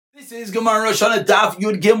This is Gemara Rosh Hashanah Daf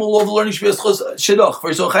Yud Gimel of the learning Shvius Shidduch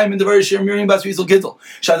for Sochaim in the very Shir Miriam Bas Rizal Gittel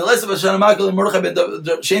Shadales of Hashanah Makal and Mordechai ben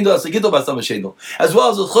Shendel as Gittel Bas Shendel, as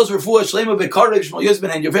well as the Chos Refuah Shlema Bekarev Shmuel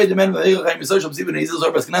Yosben and Yoved Demen Vayichem Yisrael Shabzib and Yisrael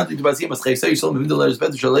Zor Bas Kananti to Basim Bas Chayv Yisrael Mevindel Leres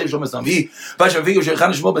Bet Shalei Shom Esnavi Basha Figu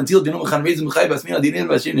Shechan Shmuel Ben Til Dinum Chan Reizim Chayv Bas Mina Dinin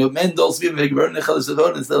Bashin Mendel Sviv Vegber Nechal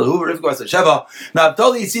Sedon and Stel Hoover Rivka Bas Sheva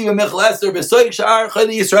Naphtali Yitziv Michal Esther Besoik Shar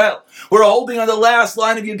Chayli Yisrael. We're holding on the last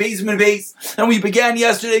line of Yud Beis and Beis, and we began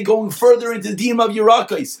yesterday going further into the dinim of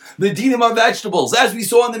Yerakos, the dinim of vegetables, as we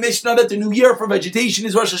saw in the Mishnah that the new year for vegetation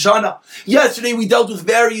is Rosh Hashanah. Yesterday we dealt with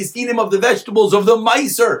various dinim of the vegetables, of the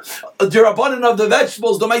Meiser, the Rabbanan of the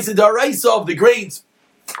vegetables, the Meiser Daraisa of the grains.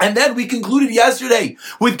 And then we concluded yesterday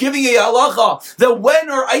with giving a halacha that when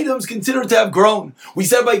are items considered to have grown? We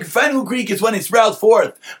said by fenugreek Greek it's when it sprouts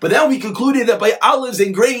forth. But then we concluded that by olives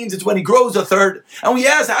and grains it's when it grows a third. And we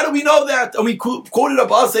asked, how do we know that? And we quoted a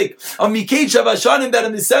pasuk of Mikei Shavashanim that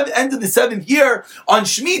in the end of the 7th year on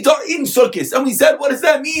Shemitah in Sukkot. And we said, what does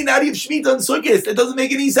that mean? How do you have Shemitah in Sukkot? It doesn't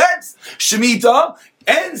make any sense. Shemitah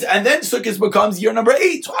ends, and then Sukkot becomes year number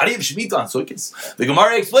 8. So how do you have Shemitah on Sukkot? The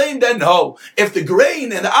Gemara explained then, no, if the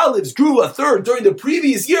grain and the olives grew a third during the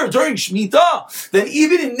previous year, during Shemitah, then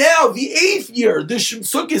even in now, the 8th year, the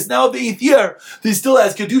Sukkot now the 8th year, this still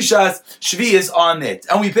has Kedushas Shvius on it.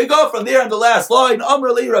 And we pick up from there on the last line, Amr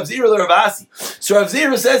Le Rav Zira Le Rav Asi. So Rav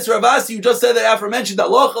Zira says to Rav Asi, who just said that aforementioned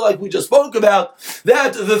halacha, like we just spoke about,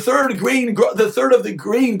 that the third of the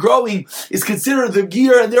grain growing is considered the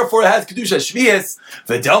gear, and therefore it has Kedushas Shvius.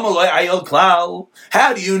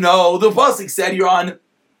 How do you know? The pasuk said you're on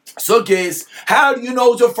Sukkot. How do you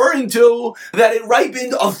know it's referring to that it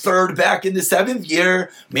ripened a third back in the 7th year?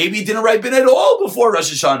 Maybe it didn't ripen at all before Rosh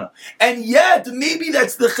Hashanah. And yet, maybe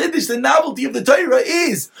that's the chiddush, the novelty of the Torah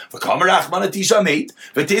is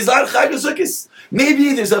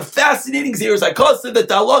maybe there's a fascinating zeros I caused that the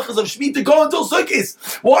halachas of Shemitah go until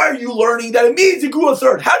Sukkot. Why are you learning that it means it grew a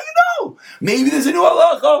third? How do you know? Maybe there's a new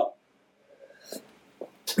halacha.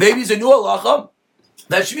 Maybe it's a new halacha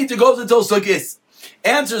that Shemitah goes until Sukkot.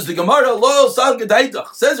 Answers the Gemara, Lo Sal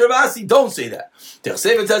Gedaitach. Says Rav Asi, don't say that. It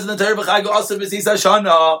says in the Torah, Chag Asif V'Sis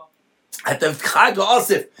Hashanah. At the Chag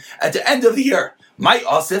Asif, at the end of the year, my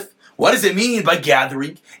Asif. What does it mean by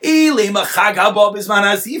gathering? If it's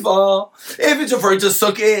referring to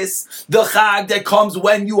Sukkot, the Chag that comes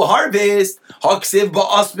when you harvest, but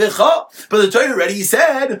the Torah already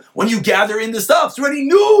said, when you gather in the stuff, so already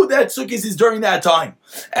knew that Sukkot is during that time.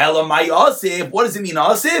 Elamai Asif, what does it mean,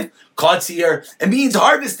 Asif? Katzir, it means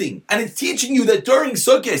harvesting, and it's teaching you that during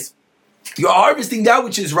Sukkot, you're harvesting that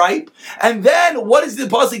which is ripe, and then what is the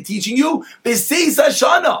pasuk teaching you? B'seis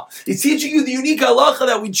Hashana. It's teaching you the unique halacha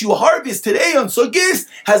that which you harvest today on Sukkot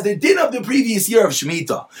has the din of the previous year of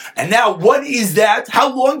Shemitah. And now, what is that?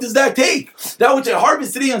 How long does that take? That which I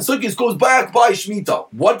harvest today on Sukkot goes back by Shemitah.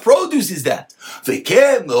 What produce is that? The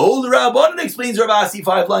whole Rabbanan explains Rav Asi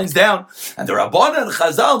 5 lines down, and the Rabbanan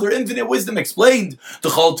Chazal, their infinite wisdom, explained the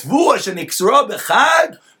Chol Tvua Sheniksra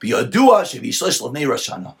B'Chag. If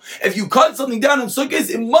you cut something down in Sukkot,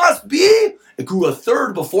 it must be it grew a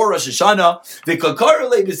third before Rosh Hashanah.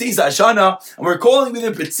 And we're calling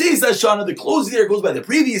within B'tzis Hashanah, the closing year goes by the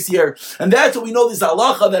previous year, and that's what we know this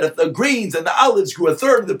halacha that if the grains and the olives grew a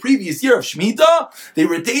third of the previous year of Shemitah, they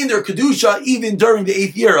retain their kedusha even during the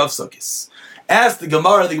 8th year of Sukkot. Ask the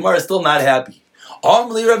Gemara is still not happy.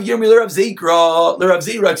 Rav Zira,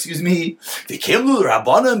 excuse me. The Kimlu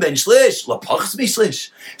Rabbanan ben Shlish, Lapachs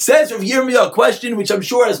Mishlish. Says Rav Yirmiyah a question which I'm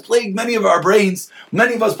sure has plagued many of our brains.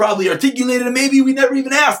 Many of us probably articulated, and maybe we never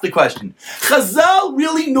even asked the question. Chazal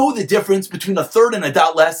really know the difference between a third and a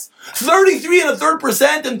dot less? 33 and a third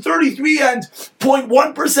percent and 33 and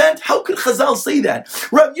 0.1%? How could Chazal say that?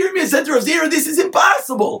 Rav Yirmiyah said to Rav Zira, this is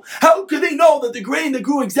impossible. How could they know that the grain that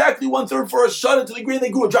grew exactly 1/3 for Rosh Hashanah to the grain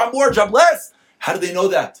that grew a drop more, a drop less? How do they know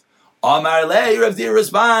that? Amar Le, Rav Zira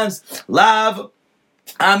responds, Lav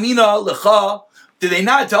Amina Lecha. Did they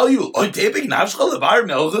not tell you? A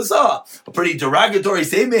pretty derogatory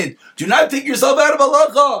statement. Do not take yourself out of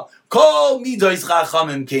halacha. Kol midos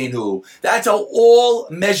chachamim kenu. That's how all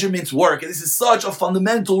measurements work. And this is such a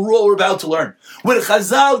fundamental rule we're about to learn. When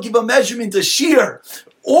Chazal give a measurement, a shear,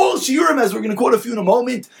 all shiurim, as we're going to quote a few in a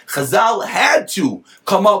moment, Chazal had to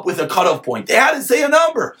come up with a cutoff point. They had to say a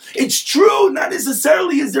number. It's true, not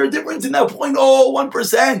necessarily is there a difference in that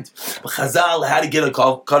 0.01%. But Chazal had to get a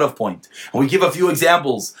cutoff point. And we give a few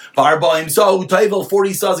examples. Bar ba'imsa utayvel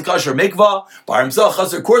 40 saws a kasher mikvah. Bar imsa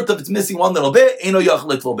chaser kurta, if it's missing one little bit, eno yach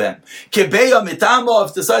little ben. Kebeya mitama,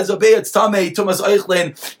 if the size of beya it's tamei, tumas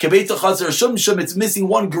eichlin. Kebeita chaser shumshum, it's missing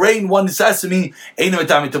one grain, one sesame, eno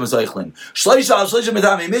mitama tumas eichlin. Shleisha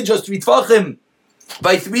mitama, just 3 tvachim.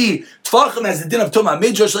 By 3 tfachim has the din of tuma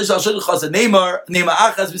midras shlish al shlichas and neymar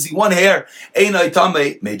achas missing one hair einay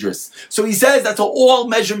tame midras. So he says that's how all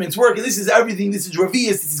measurements work, and this is everything. This is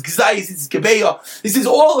Ravias, this is Gzayis, this is Kebeya, this is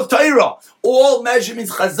all of Torah. All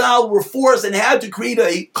measurements Chazal were forced and had to create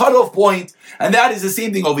a cutoff point, and that is the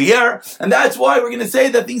same thing over here. And that's why we're going to say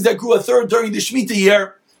that things that grew a third during the Shemitah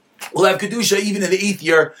year will have kedusha even in the 8th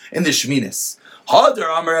year in the Sheminis.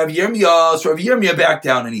 Hadar Amar Rav Yirmiyah, so Rav Yirmiyah backed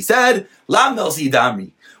down and he said, Lam Nelsi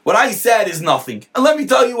Damri. What I said is nothing. And let me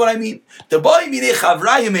tell you what I mean. Because the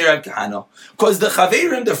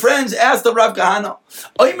Chaverim, the friends, asked the Rav Kahana,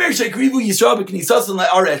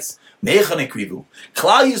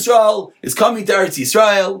 Klal Yisrael is coming to Eretz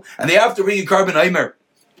Yisrael, and they have to bring a carbon Omer.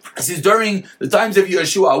 This is during the times of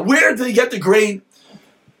Yeshua. Where do they get the grain?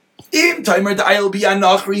 Im Timer Da'il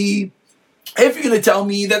Bi'anachri. If you're going to tell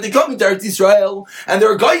me that they come into Eretz Yisrael and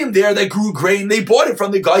there are Goyim there that grew grain, they bought it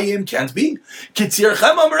from the Goyim, can't be. You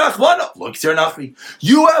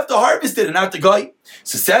have to harvest it and not the Goy.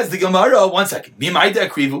 So says the Gemara, 1 second.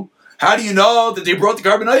 How do you know that they brought the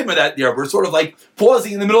carbon Omer that year? We're sort of like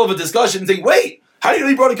pausing in the middle of a discussion and saying, wait, how do you know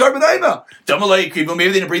they brought a carbon Omer? Maybe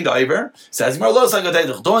they didn't bring the Iver. Says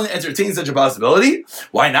don't entertain such a possibility.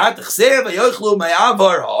 Why not?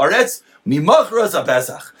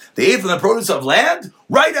 They ate from the produce of land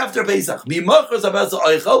right after Pesach. So we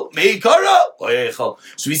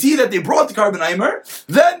see that they brought the carbon Omer,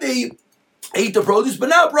 then they ate the produce, but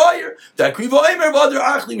not prior.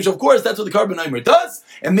 Which of course that's what the carbon Omer does.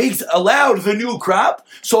 It makes allowed the new crop.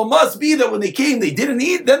 So it must be that when they came, they didn't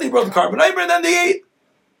eat, then they brought the carbon Omer, and then they ate.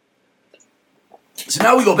 So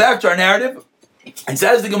now we go back to our narrative. And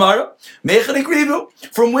says the Gemara,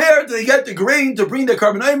 from where do they get the grain to bring the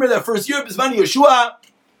carbon Omer that first year of Bismani Yeshua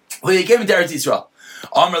when they came into Eretz Yisrael?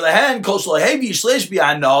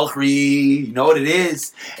 You know what it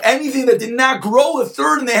is? Anything that did not grow a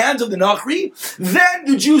third in the hands of the Nachri, then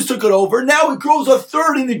the Jews took it over. Now it grows a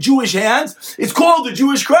third in the Jewish hands. It's called the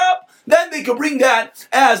Jewish crop. Then they could bring that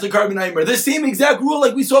as the carbon Omer. The same exact rule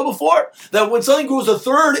like we saw before, that when something grows a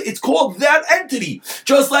third, it's called that entity.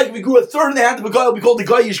 Just like we grew a third in the hand of a guy, we called the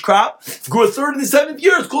Goyish crop. If we grew a third in the 7th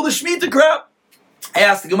year, it's called the Shemitah crop. I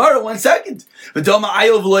asked the Gemara 1 second. How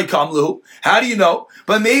do you know?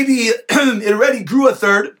 But maybe it already grew a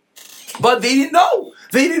third, but they didn't know.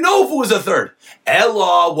 They didn't know if it was a third.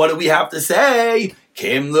 Ella, what do we have to say?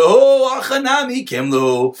 Kimlu, achanami,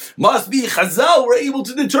 kimlu. Must be Chazal were able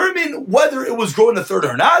to determine whether it was growing a third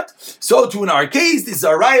or not. So too in our case, this is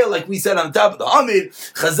a raya, like we said on top of the Hamid.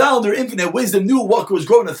 Chazal, in their infinite wisdom, knew what was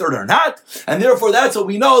growing a third or not. And therefore, that's what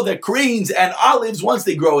we know that cranes and olives, once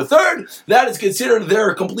they grow a third, that is considered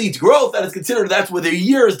their complete growth. That is considered, that's where their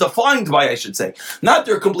year is defined by, I should say. Not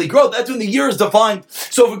their complete growth, that's when the year is defined.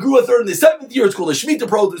 So if it grew a third in the 7th year, it's called a Shemitah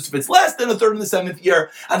produce. If it's less than a third in the 7th year,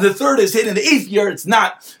 and the third is hit in the 8th year, it's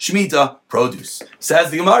not Shemitah produce.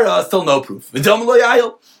 Says the Gemara, still no proof.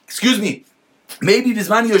 Excuse me. Maybe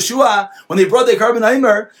Bismani Yeshua, when they brought their carbon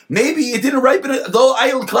Omer, maybe it didn't ripen it, though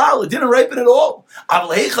ayil klal, it didn't ripen at all.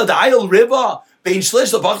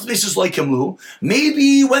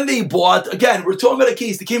 Maybe when they bought, again, we're talking about a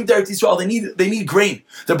case, they came to Eretz Yisrael, they need grain.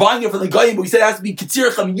 They're buying it from the Goyim, but we said it has to be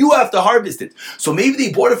Ketzircham, you have to harvest it. So maybe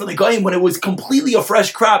they bought it from the Goyim when it was completely a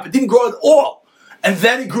fresh crop, it didn't grow at all. And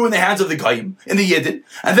then it grew in the hands of the Goyim, in the Yidden,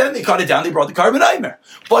 and then they cut it down, they brought the carbon Omer.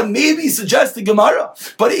 But maybe suggests the Gemara.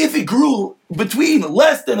 But if it grew between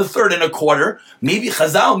less than a third and a quarter, maybe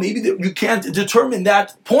Chazal, maybe you can't determine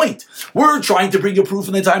that point. We're trying to bring a proof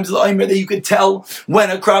in the times of the Omer that you could tell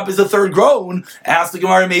when a crop is a third grown. Ask the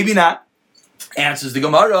Gemara, maybe not. Answers the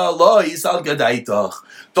Gemara, Lo Yisal Gadaitach.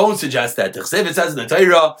 Don't suggest that. It says in the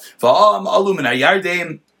Torah, Va'am Alum in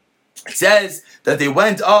Ayardaim. It says that they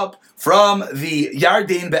went up from the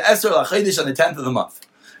Yarden Be'eser L'Chaydish on the 10th of the month.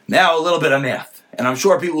 Now a little bit of math. And I'm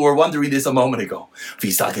sure people were wondering this a moment ago. If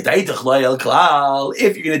you're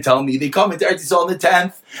going to tell me they come into Eretz Yisrael on the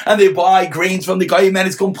 10th and they buy grains from the Goyim and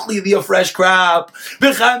it's completely a fresh crop.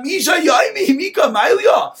 5 days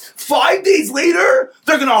later,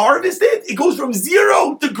 they're going to harvest it. It goes from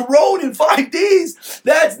 0 to grown in 5 days.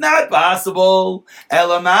 That's not possible.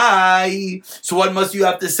 Elamai. So what must you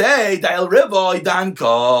have to say?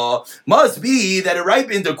 Must be that it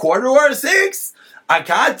ripened a quarter or a 6.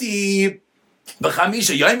 Akati.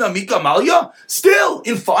 Still,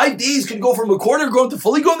 in 5 days, can go from a quarter grown to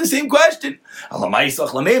fully grown. The same question. What are you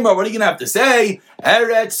going to have to say?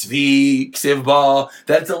 Eretz Tzvi Ksivba,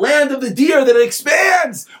 that's the land of the deer that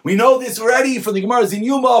expands. We know this already from the Gemara in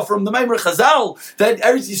Yuma, from the Maimer Chazal, that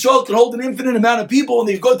Eretz Yisrael can hold an infinite amount of people, and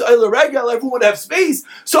they go to Eila Regel, everyone would have space.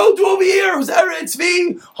 So do over here, it was Eretz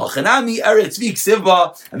Tzvi, Hachanami Eretz Tzvi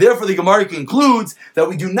Ksivba, and therefore the Gemara concludes that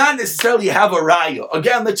we do not necessarily have a raya.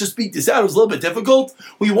 Again, let's just speak this out. It was a little bit difficult.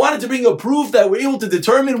 We wanted to bring a proof that we're able to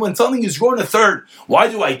determine when something is grown a third. Why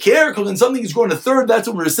do I care? Because when something is grown a third, that's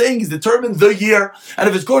what we're saying is determined the year. And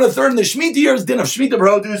if it's grown a third in the Shemitah year, it's din of Shemitah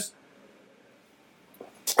produce.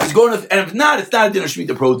 It's going to, and if not, it's not a din of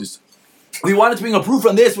Shemitah produce. We wanted to bring a proof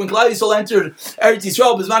on this when Klal Yisrael entered Eretz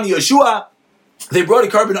Yisrael, Bizmani Yeshua. They brought a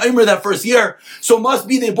carbon omer that first year, so it must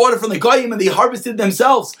be they bought it from the Goyim and they harvested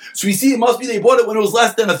themselves. So we see it must be they bought it when it was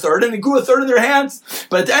less than a third, and it grew a third in their hands.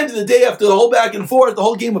 But at the end of the day, after the whole back and forth, the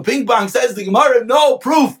whole game of ping pong, says the Gemara, no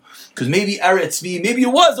proof. Because maybe Eretz Tzvi, maybe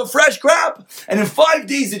it was a fresh crop, and in 5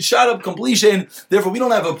 days it shot up completion. Therefore, we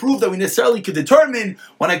don't have a proof that we necessarily could determine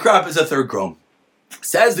when a crop is a third grown.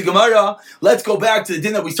 Says the Gemara, let's go back to the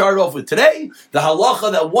din that we started off with today. The halacha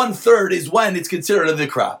that 1/3 is when it's considered the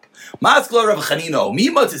crop. Maskla Rav Chanino,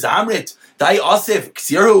 Mimat is Amrit, Dai Asif,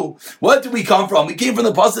 Ksiru. What did we come from? We came from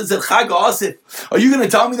the pasuk that said Chag Asif. Are you going to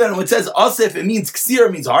tell me that when it says Asif, it means Ksir,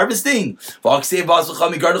 it means harvesting? It says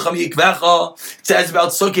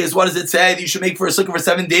about Sukkot, what does it say? That you should make for a Sukkah for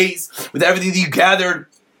 7 days with everything that you gathered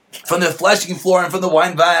from the threshing floor and from the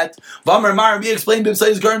wine vat. Vamar Mar, we explained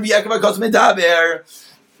Bimsay's Garden V'Yakav Medaber.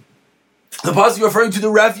 The pasuk referring to the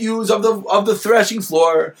refuse of the threshing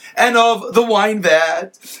floor and of the wine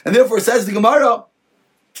vat, and therefore says the Gemara,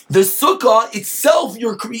 the sukkah itself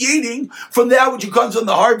you're creating from that which comes from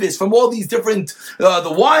the harvest, from all these different,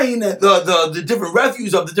 the wine, the different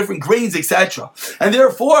refuse of the different grains, etc. And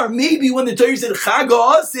therefore, maybe when the Torah said Chag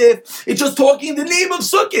Asif, it's just talking the name of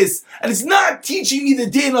Sukkot, and it's not teaching me the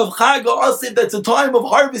din of Chag Asif. That's a time of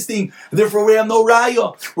harvesting. And therefore, we have no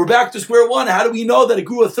raya. We're back to square one. How do we know that it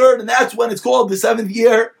grew a third, and that's when it's called the 7th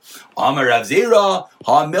year? Amar Rav Zera,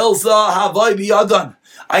 Ha Milsa Havai Biyadan.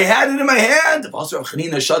 I had it in my hand.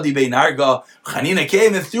 Chanina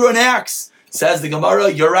came and threw an axe. Says the Gemara,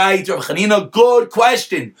 you're right, Rav Chanina, good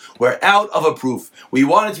question. We're out of a proof. We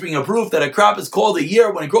wanted to bring a proof that a crop is called a year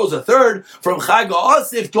when it grows a third. From Chag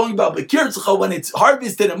Asif, talking about Bekir Tzcha, when it's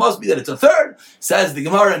harvested, it must be that it's a third. Says the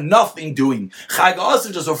Gemara, nothing doing. Chag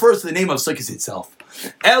Asif just refers to the name of Sukkot itself.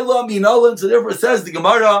 Ella Minolan, so therefore says the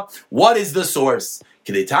Gemara, what is the source?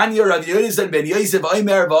 It says the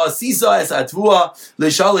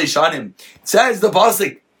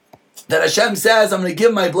pasuk that Hashem says, I'm going to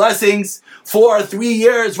give my blessings for 3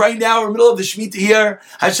 years. Right now, we're in the middle of the Shemitah year.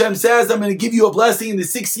 Hashem says, I'm going to give you a blessing in the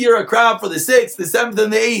 6th year, a crop for the 6th, the 7th,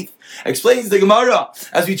 and the 8th. Explains the Gemara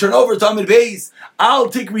as we turn over to Amid Beis. Al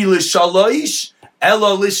tikri l'shalosh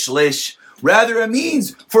ela l'shlish. Rather, it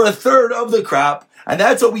means for a third of the crop. And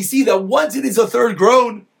that's what we see, that once it is a third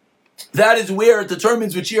grown, that is where it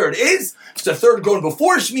determines which year it is. If it's a third grown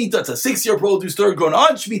before Shemitah, it's a 6th year produce, third grown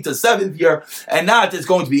on Shemitah, 7th year, and not it's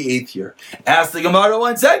going to be 8th year. Ask the Gemara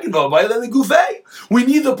 1 second, we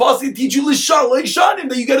need the pasuk to teach you Lishanim,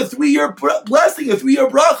 that you get a 3-year blessing, a 3-year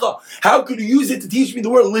bracha. How could you use it to teach me the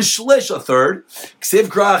word Lishlish, a third? Ksiv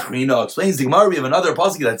Krach Rino explains the Gemara. We have another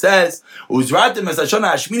pasuk that says, Uzratim es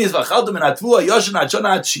Hashana Hashminis v'chaltem en Atvua Yoshan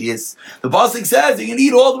Hashana Hatshiyis. The pasuk says you can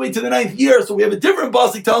eat all the way to the 9th year. So we have a different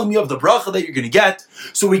pasuk telling me of the bracha that you're going to get.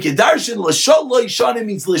 So we can darshan Lashal Shanim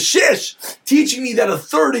means Lashish, teaching me that a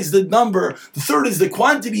third is the number, the third is the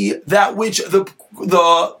quantity that which the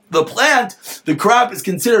plant, the crop is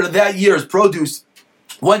considered that year's produce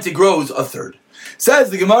once it grows a third. Says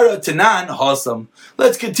the Gemara, Tanan Hasam.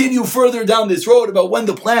 Let's continue further down this road about when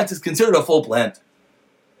the plant is considered a full plant.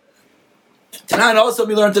 Tanan Hasam,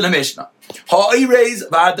 we learned in the Mishnah. Ha'irez,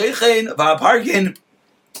 va'adoichen, va'aparkin,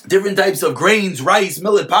 different types of grains, rice,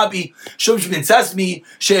 millet, poppy, shumshim, and sesame,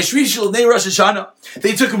 she'eshrishil nei Rosh Hashanah.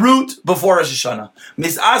 They took root before Rosh Hashanah.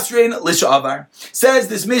 Misasrein l'sha'avar. Says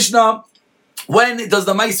this Mishnah, when does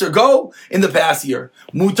the Meiser go? In the past year.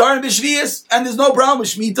 Mutar and B'Shviyas, and there's no problem with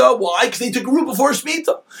Shemitah. Why? Because they took root before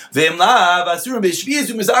Shemitah. Ve'im lav, asur and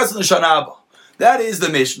B'Shviyas, u'misas l'shanah. That is the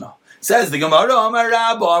Mishnah. Says the Gemara, Amar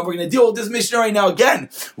Rabba, we're going to deal with this Mishnah right now again.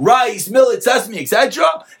 Rice, millet, sesame,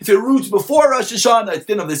 etc. If it roots before Rosh Hashanah, it's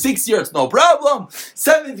then of the 6th year, it's no problem.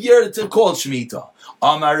 7th year, it's called Shemitah.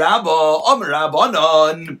 Amar Rabba, Amar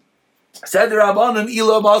Rabbanan. Said the Rabbanan,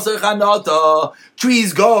 Ila Basar Chanata.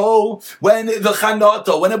 Trees go when the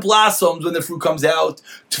Chanata, when it blossoms, when the fruit comes out.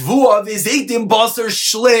 Tvua v'zeitim Basar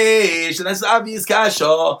Shlish. And that's the obvious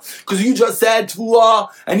kasha. Because you just said Tvua,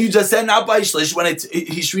 and you just said not by Shlish when it's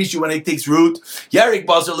Hishrishu, when it takes root. Yarik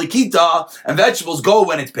Basar Likita, and vegetables go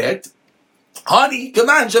when it's picked. Honey, come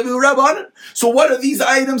on, Shavu Rabbanan. So what are these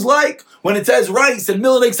items like? When it says rice and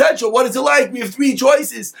millet, etc., what is it like? We have three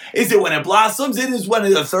choices. Is it when it blossoms? It is when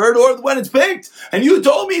it's a third, or when it's picked? And you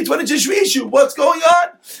told me it's when it's a shvishu. What's going on?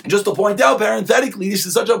 And just to point out, parenthetically, this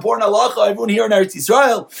is such an important halacha. Everyone here in Eretz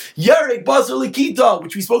Yisrael, Yerek, Basar, Likita,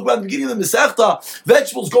 which we spoke about at the beginning of the Masechta,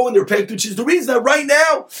 vegetables go when they're picked, which is the reason that right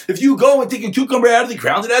now, if you go and take a cucumber out of the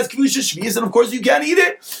ground, it has Kedusha Shvius, and of course you can't eat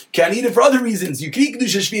it. Can't eat it for other reasons. You can eat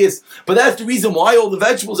Kedusha Shvius, but that's the reason why all the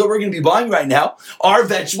vegetables that we're going to be buying right now are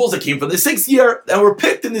vegetables that came from the 6th year, and were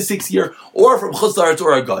picked in the 6th year, or from Chutz La'aretz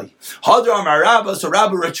or a guy. Hadra Amar Rabba, so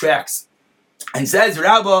Rabba retracts and says,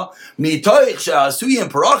 Rabba, mitoich she'asuyim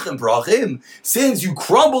parachim, since you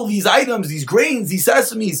crumble these items, these grains, these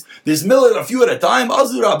sesames, this millet a few at a time,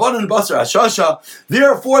 azur rabbanan basar hashasha,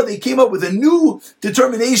 therefore they came up with a new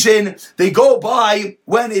determination. They go by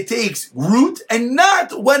when it takes root and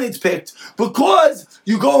not when it's picked, because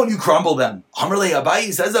you go and you crumble them. Amar le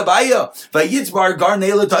Abaye, says Abaye, vayitzbar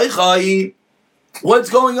garnei l'taichai. What's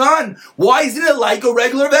going on? Why isn't it like a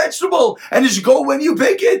regular vegetable? And it should go when you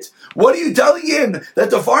pick it. What are you telling him? That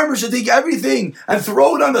the farmer should take everything and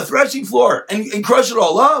throw it on the threshing floor and crush it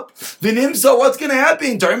all up? V'nimsa, what's going to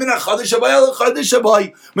happen? Says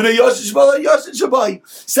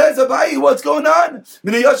Abaye, what's going on?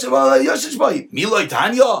 And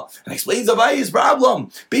explains Abaye's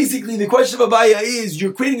problem. Basically, the question of Abaye is,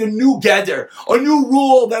 you're creating a new gather, a new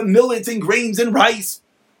rule that millets and grains and rice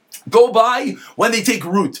go by when they take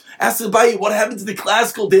root. Ask Abaye, what happens to the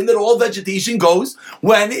classical din that all vegetation goes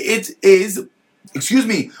when it is,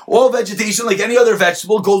 all vegetation, like any other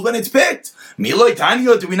vegetable, goes when it's picked? Miloi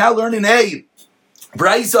Tanya, do we not learn in A?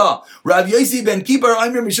 Braisa, Rav Yossi ben Kippur,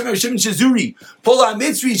 Aimer Mishum Shimon Shezuri, Pula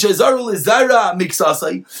Mitzri Shezaru Lizara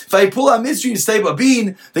Miksasai. If I pull a Mitzri, it's type of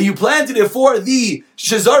bean that you planted it for the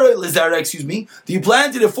Shezaru Lizara, that you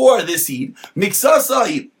planted it for this seed,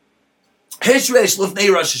 Miksasai. Hishresh lifnei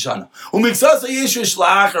Rosh Hashanah. Umiksasa yishresh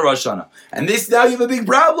la'achar Rosh Hashanah. And this, now you have a big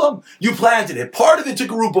problem. You planted it. Part of it took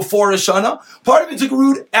a root before Rosh Hashanah. Part of it took a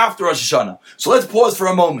root after Rosh Hashanah. So let's pause for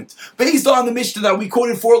a moment. Based on the Mishnah that we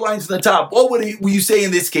quoted 4 lines from the top, what would you say in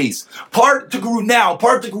this case? Part took a root now,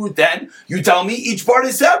 part took a root then. You tell me each part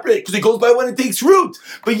is separate because it goes by when it takes root.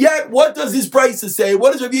 But yet, what does this price say?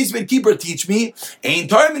 What does Rav Yossi ben Kippur teach me? Ein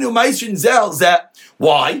tarminu ma'isrin zel zeh.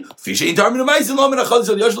 Why? So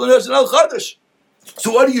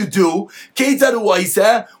what do you do?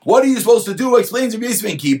 What are you supposed to do? Explains Rav Yossi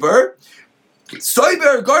ben Kippur.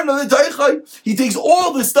 He takes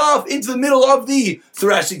all the stuff into the middle of the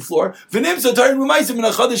threshing floor. So that's what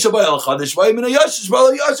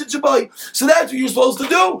you're supposed to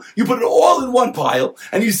do. You put it all in one pile,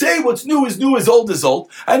 and you say what's new is old is old,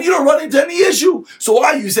 and you don't run into any issue. So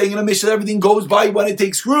why are you saying in a Mishnah that everything goes by when it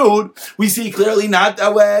takes root? We see clearly not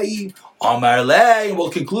that way. Amar le, and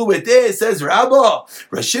we'll conclude with this, says Rabba,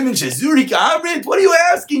 Rashim Shezuri Ka'amrit, what are you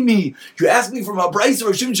asking me? You're asking me from a Bryce of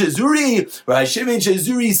Rashim Shezuri, Rashim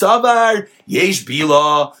Shezuri Savar, Yesh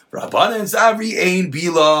Bila, Rabbanan Savri, Ein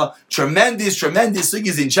Bila, tremendous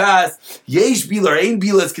sugis in Chas, Yesh Bila, Ein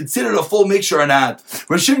Bila is considered a full mixture or not.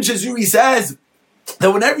 Rashim Shezuri says,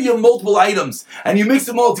 that whenever you have multiple items and you mix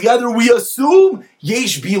them all together, we assume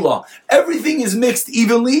yesh bila. Everything is mixed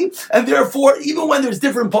evenly, and therefore, even when there's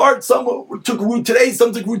different parts, some took root today,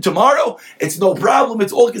 some took root tomorrow, it's no problem.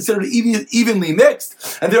 It's all considered evenly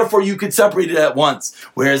mixed, and therefore you could separate it at once.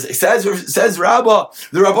 Whereas it says Rabbah,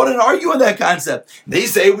 the Rabbanan argue on that concept. They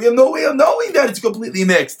say we have no way of knowing that it's completely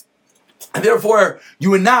mixed, and therefore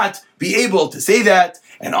you would not be able to say that.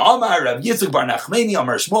 And Amar Rav Yitzchak bar Nachmani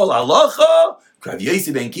Amar Shmuel Halacha. Rav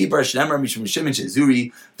Yossi ben Kippur Shneimar Mishum Shimon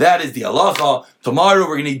Shezuri. That is the halacha. Tomorrow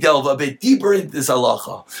we're going to delve a bit deeper into this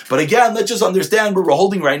halacha. But again, let's just understand where we're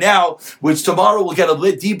holding right now, which tomorrow we'll get a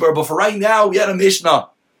bit deeper. But for right now, we had a Mishnah.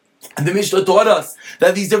 And the Mishnah taught us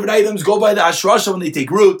that these different items go by the Ashrasha when they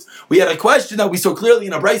take root. We had a question that we saw clearly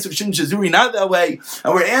in a Bryce of Shimon Shezuri, not that way.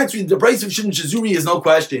 And we're answering the Bryce of Shimon Shezuri is no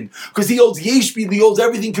question. Because he holds Yeshbi, he holds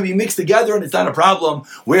everything can be mixed together and it's not a problem.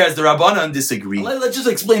 Whereas the Rabbanan disagree. Let's just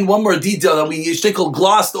explain one more detail that we shtickle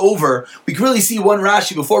glossed over. We can really see one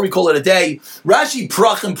Rashi before we call it a day. Rashi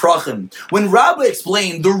Prachim. When Rabbah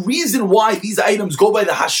explained the reason why these items go by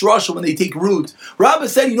the Hashrasha when they take root, Rabbah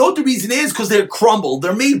said, you know what the reason is? Because they're crumbled.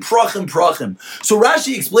 They're made prachim. So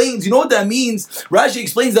Rashi explains, you know what that means? Rashi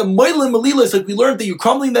explains that moilim melilas, like we learned that you're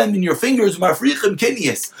crumbling them in your fingers, mafrichim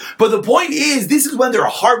kinias. But the point is, this is when they're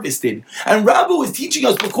harvested. And Rabbi was teaching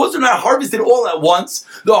us, because they're not harvested all at once,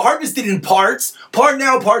 they're harvested in parts, part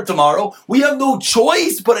now, part tomorrow. We have no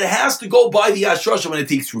choice, but it has to go by the Ashrasha when it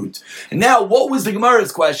takes root. And now, what was the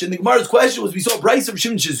Gemara's question? The Gemara's question was, we saw Bryce of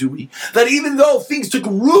Shimon Shizuri, that even though things took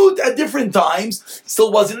root at different times, it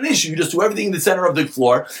still wasn't an issue. You just do everything in the center of the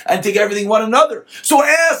floor and take everything one another. So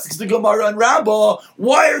asks the Gemara and Rabbah,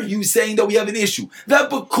 why are you saying that we have an issue? That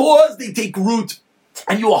because they take root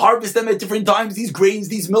and you harvest them at different times, these grains,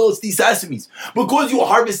 these millets, these sesames, because you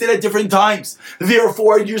harvest it at different times,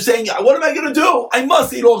 therefore you're saying, what am I going to do? I must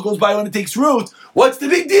say it all goes by when it takes root. What's the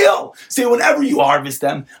big deal? Say whenever you harvest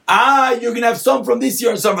them, you're going to have some from this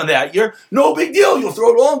year and some from that year. No big deal. You'll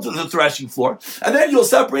throw it all into the threshing floor, and then you'll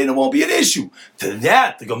separate and it won't be an issue. To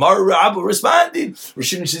that, the Gemara Rabbah responded,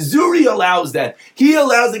 Rishon Shizuri allows that. He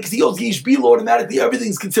allows it because he holds Yish Bilo, automatically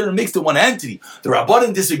everything's considered mixed in one entity. The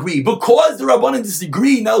Rabbanan disagree. Because the Rabbanan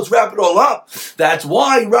disagree, now let's wrap it all up. That's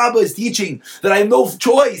why Rabbah is teaching that I have no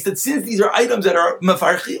choice, that since these are items that are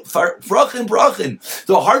brachin,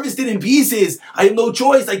 they're harvested in pieces, I have no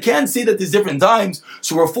choice. I can't say that there's different times,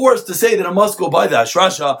 so we're forced to say that I must go by the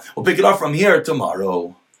Ashrasha. We'll pick it up from here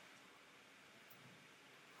tomorrow.